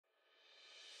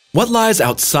What lies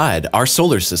outside our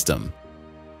solar system?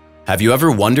 Have you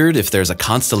ever wondered if there's a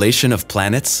constellation of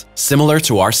planets similar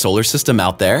to our solar system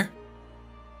out there?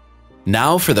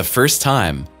 Now, for the first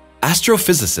time,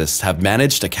 astrophysicists have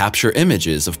managed to capture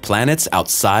images of planets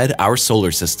outside our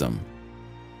solar system.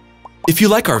 If you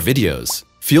like our videos,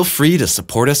 feel free to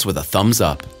support us with a thumbs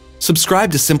up,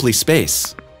 subscribe to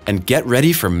SimplySpace, and get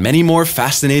ready for many more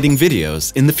fascinating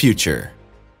videos in the future.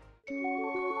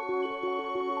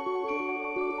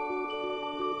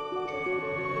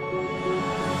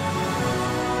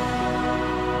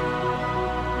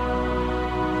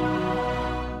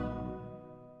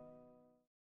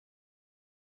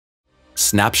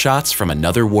 Snapshots from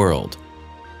another world.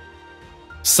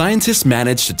 Scientists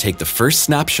managed to take the first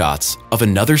snapshots of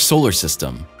another solar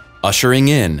system, ushering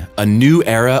in a new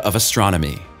era of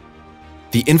astronomy.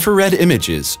 The infrared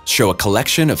images show a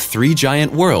collection of 3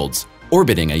 giant worlds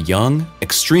orbiting a young,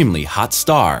 extremely hot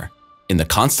star in the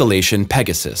constellation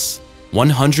Pegasus,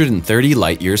 130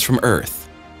 light-years from Earth.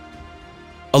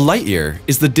 A light-year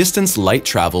is the distance light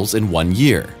travels in 1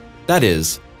 year, that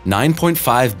is,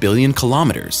 9.5 billion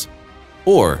kilometers,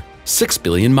 or 6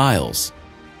 billion miles.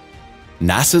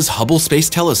 NASA's Hubble Space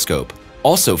Telescope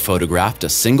also photographed a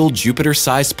single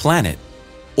Jupiter-sized planet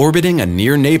orbiting a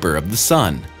near neighbor of the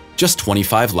Sun, just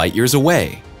 25 light-years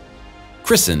away,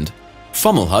 christened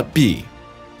Fomalhaut B.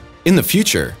 In the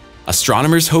future,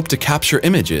 astronomers hope to capture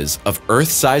images of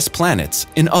Earth-sized planets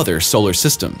in other solar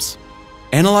systems.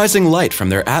 Analyzing light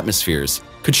from their atmospheres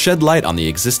could shed light on the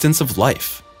existence of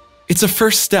life. It's a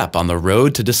first step on the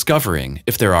road to discovering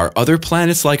if there are other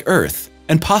planets like Earth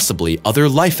and possibly other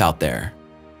life out there.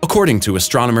 According to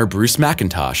astronomer Bruce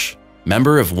McIntosh,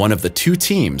 member of one of the 2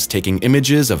 teams taking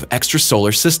images of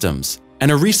extrasolar systems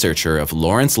and a researcher of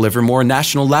Lawrence Livermore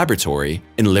National Laboratory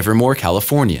in Livermore,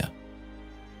 California.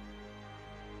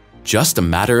 Just a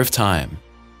matter of time.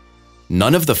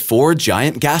 None of the 4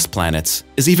 giant gas planets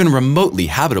is even remotely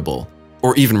habitable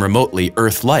or even remotely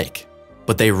Earth-like,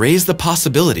 but they raise the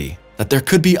possibility that there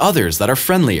could be others that are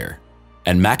friendlier.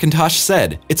 And McIntosh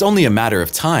said it's only a matter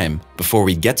of time before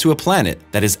we get to a planet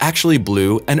that is actually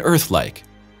blue and Earth-like.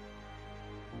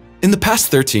 In the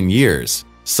past 13 years,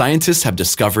 scientists have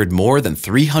discovered more than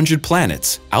 300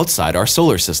 planets outside our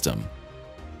solar system.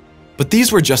 But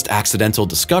these were just accidental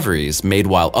discoveries made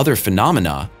while other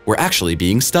phenomena were actually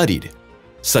being studied,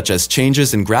 such as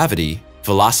changes in gravity,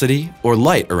 velocity, or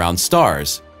light around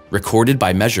stars, recorded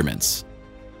by measurements.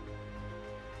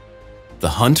 The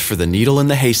hunt for the needle in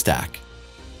the haystack.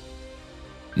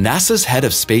 NASA's head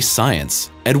of space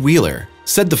science, Ed Wheeler,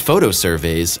 said the photo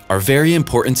surveys are very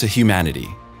important to humanity.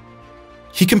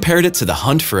 He compared it to the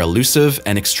hunt for elusive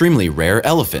and extremely rare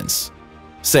elephants,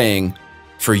 saying,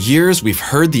 "For years we've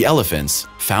heard the elephants,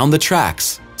 found the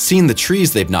tracks, seen the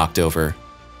trees they've knocked over,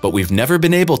 but we've never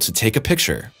been able to take a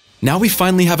picture. Now we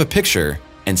finally have a picture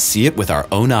and see it with our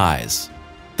own eyes."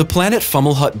 The planet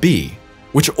Fomalhaut B,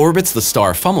 which orbits the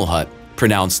star Fomalhaut,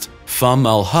 pronounced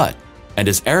Fum-el-Hut, and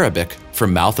is Arabic for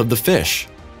mouth of the fish,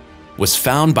 was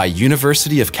found by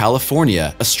University of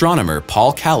California astronomer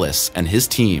Paul Callis and his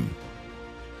team.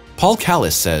 Paul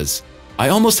Callis says, "I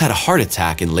almost had a heart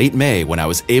attack in late May when I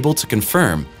was able to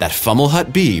confirm that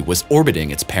Fomalhaut B was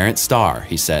orbiting its parent star,"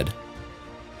 he said.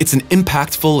 "It's an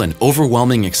impactful and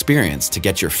overwhelming experience to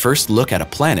get your first look at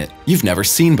a planet you've never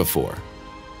seen before."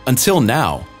 Until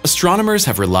now, astronomers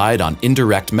have relied on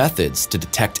indirect methods to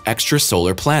detect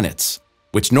extrasolar planets,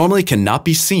 which normally cannot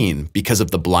be seen because of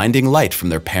the blinding light from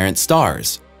their parent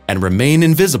stars and remain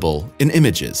invisible in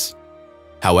images.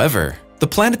 However, the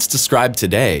planets described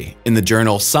today in the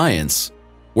journal Science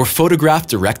were photographed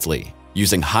directly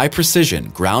using high-precision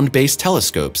ground-based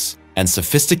telescopes and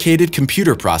sophisticated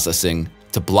computer processing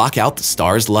to block out the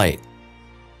star's light.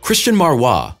 Christian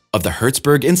Marois of the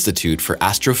Herzberg Institute for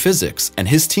Astrophysics and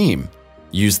his team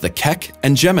used the Keck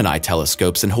and Gemini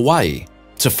telescopes in Hawaii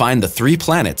to find the 3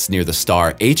 planets near the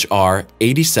star HR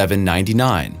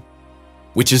 8799,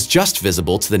 which is just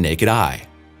visible to the naked eye.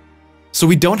 "So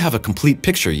we don't have a complete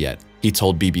picture yet," he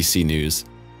told BBC News.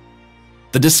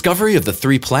 The discovery of the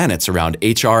 3 planets around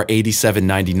HR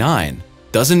 8799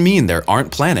 doesn't mean there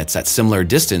aren't planets at similar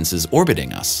distances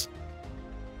orbiting us.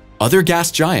 Other gas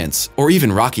giants or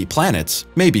even rocky planets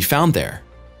may be found there.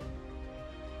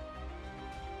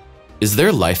 Is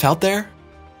there life out there?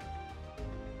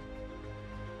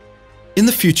 In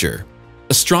the future,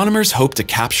 astronomers hope to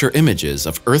capture images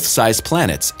of Earth-sized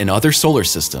planets in other solar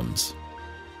systems.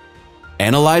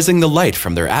 Analyzing the light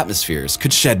from their atmospheres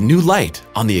could shed new light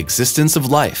on the existence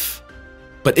of life.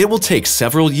 But it will take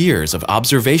several years of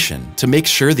observation to make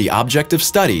sure the object of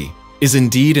study is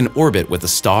indeed in orbit with the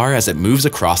star as it moves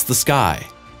across the sky.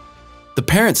 The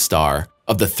parent star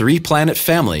of the three-planet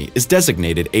family is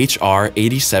designated HR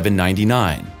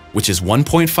 8799, which is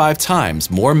 1.5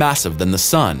 times more massive than the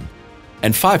Sun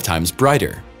and 5 times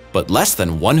brighter, but less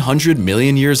than 100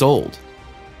 million years old.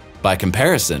 By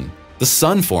comparison, the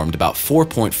Sun formed about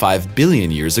 4.5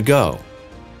 billion years ago.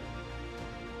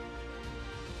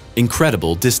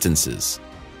 Incredible distances.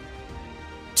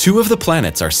 2 of the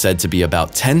planets are said to be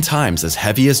about 10 times as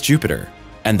heavy as Jupiter,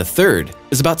 and the third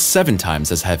is about 7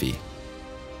 times as heavy.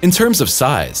 In terms of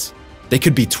size, they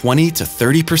could be 20 to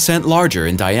 30% larger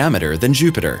in diameter than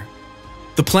Jupiter.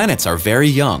 The planets are very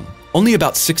young, only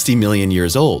about 60 million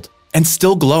years old, and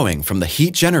still glowing from the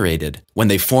heat generated when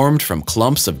they formed from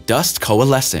clumps of dust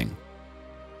coalescing.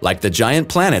 Like the giant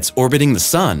planets orbiting the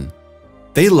Sun,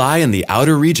 they lie in the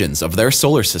outer regions of their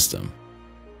solar system.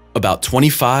 About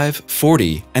 25,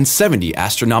 40, and 70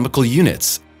 astronomical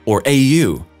units, or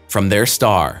AU, from their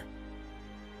star.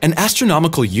 An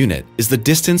astronomical unit is the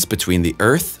distance between the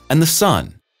Earth and the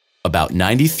Sun, about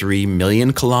 93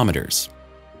 million kilometers.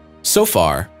 So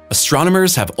far,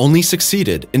 astronomers have only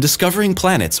succeeded in discovering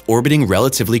planets orbiting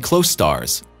relatively close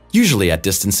stars, usually at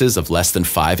distances of less than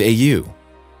 5 AU.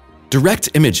 Direct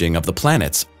imaging of the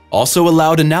planets also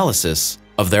allowed analysis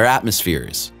of their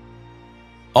atmospheres.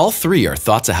 All 3 are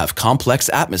thought to have complex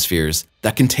atmospheres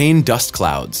that contain dust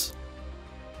clouds.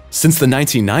 Since the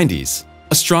 1990s,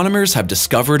 astronomers have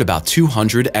discovered about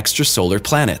 200 extrasolar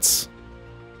planets.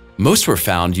 Most were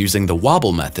found using the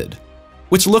wobble method,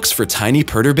 which looks for tiny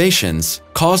perturbations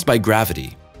caused by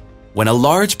gravity. When a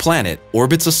large planet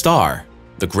orbits a star,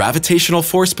 the gravitational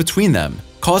force between them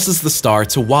causes the star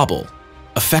to wobble,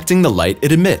 affecting the light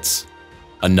it emits.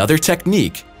 Another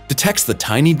technique detects the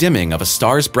tiny dimming of a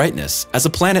star's brightness as a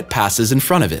planet passes in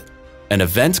front of it, an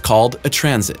event called a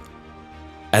transit.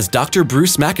 As Dr.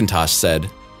 Bruce McIntosh said,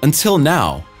 until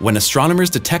now, when astronomers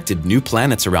detected new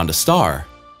planets around a star,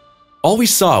 all we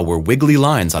saw were wiggly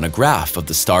lines on a graph of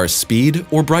the star's speed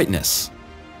or brightness.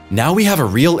 Now we have a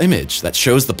real image that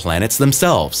shows the planets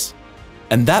themselves,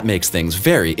 and that makes things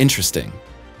very interesting.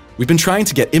 We've been trying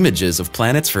to get images of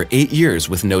planets for 8 years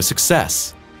with no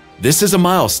success. This is a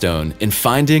milestone in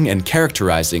finding and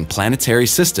characterizing planetary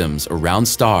systems around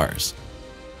stars.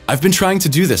 I've been trying to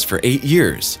do this for 8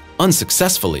 years,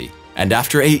 unsuccessfully, and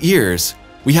after 8 years,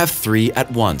 we have 3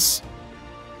 at once.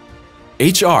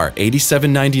 HR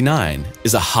 8799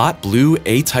 is a hot blue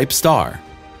A-type star,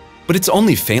 but it's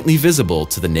only faintly visible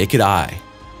to the naked eye.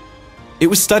 It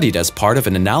was studied as part of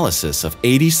an analysis of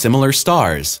 80 similar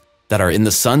stars that are in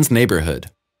the Sun's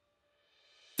neighborhood.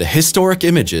 The historic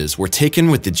images were taken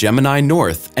with the Gemini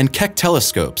North and Keck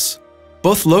telescopes,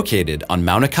 both located on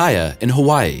Mauna Kea in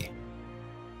Hawaii.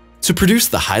 To produce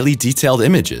the highly detailed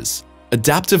images,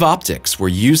 adaptive optics were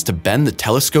used to bend the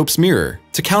telescope's mirror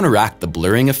to counteract the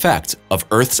blurring effect of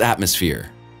Earth's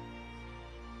atmosphere.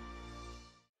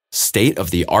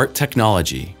 State-of-the-art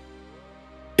technology.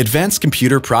 Advanced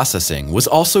computer processing was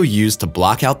also used to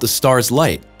block out the star's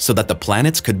light so that the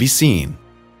planets could be seen.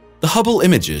 The Hubble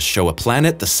images show a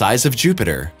planet the size of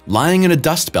Jupiter lying in a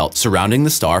dust belt surrounding the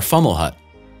star Fomalhaut,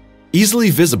 easily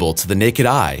visible to the naked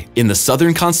eye in the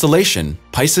southern constellation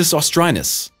Piscis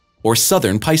Austrinus, or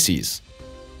Southern Pisces.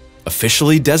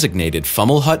 Officially designated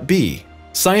Fomalhaut b,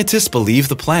 scientists believe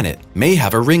the planet may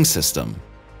have a ring system.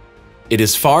 It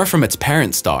is far from its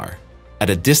parent star, at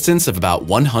a distance of about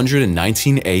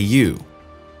 119 AU.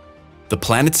 The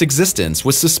planet's existence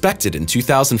was suspected in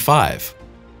 2005,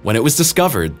 when it was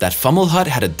discovered that Fomalhaut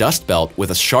had a dust belt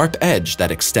with a sharp edge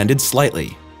that extended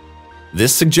slightly.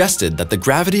 This suggested that the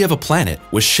gravity of a planet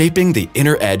was shaping the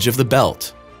inner edge of the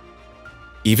belt.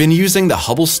 Even using the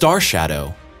Hubble star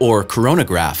shadow, or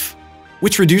coronagraph,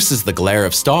 which reduces the glare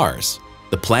of stars,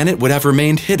 the planet would have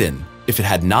remained hidden if it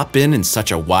had not been in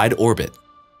such a wide orbit.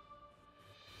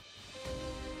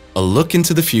 A look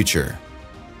into the future.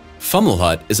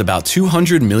 Fomalhaut is about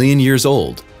 200 million years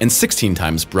old and 16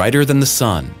 times brighter than the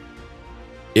Sun.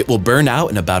 It will burn out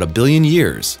in about 1 billion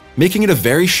years, making it a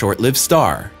very short-lived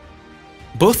star.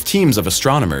 Both teams of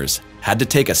astronomers had to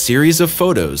take a series of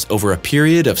photos over a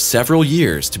period of several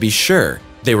years to be sure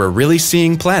they were really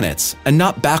seeing planets and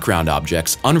not background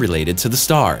objects unrelated to the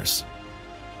stars.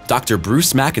 Dr.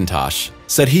 Bruce McIntosh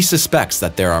said he suspects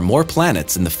that there are more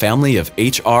planets in the family of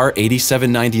HR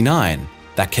 8799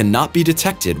 that cannot be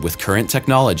detected with current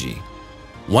technology.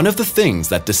 One of the things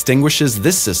that distinguishes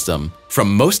this system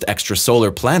from most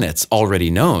extrasolar planets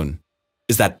already known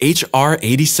is that HR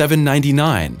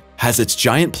 8799 has its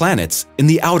giant planets in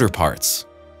the outer parts,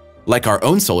 like our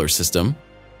own solar system,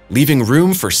 leaving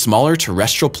room for smaller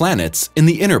terrestrial planets in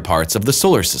the inner parts of the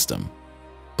solar system.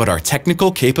 But our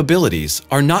technical capabilities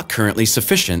are not currently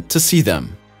sufficient to see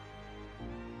them.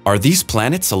 Are these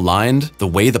planets aligned the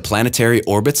way the planetary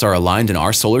orbits are aligned in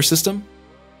our solar system?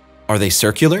 Are they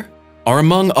circular? Are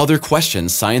among other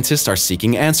questions scientists are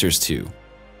seeking answers to.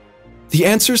 The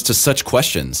answers to such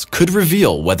questions could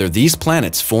reveal whether these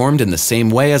planets formed in the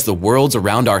same way as the worlds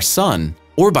around our sun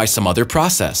or by some other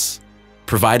process,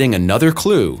 providing another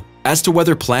clue as to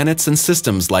whether planets and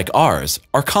systems like ours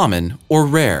are common or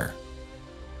rare.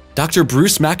 Dr.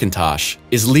 Bruce McIntosh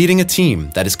is leading a team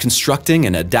that is constructing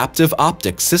an adaptive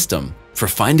optics system for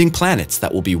finding planets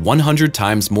that will be 100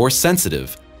 times more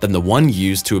sensitive than the one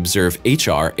used to observe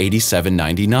HR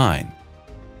 8799.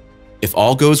 If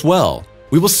all goes well,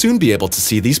 we will soon be able to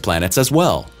see these planets as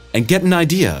well and get an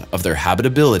idea of their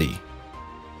habitability.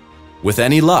 With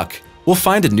any luck, we'll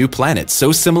find a new planet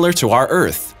so similar to our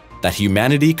Earth that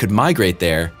humanity could migrate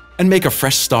there and make a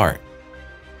fresh start.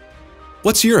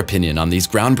 What's your opinion on these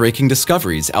groundbreaking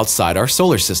discoveries outside our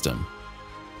solar system?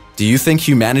 Do you think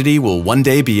humanity will one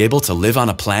day be able to live on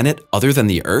a planet other than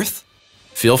the Earth?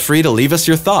 Feel free to leave us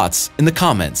your thoughts in the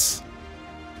comments.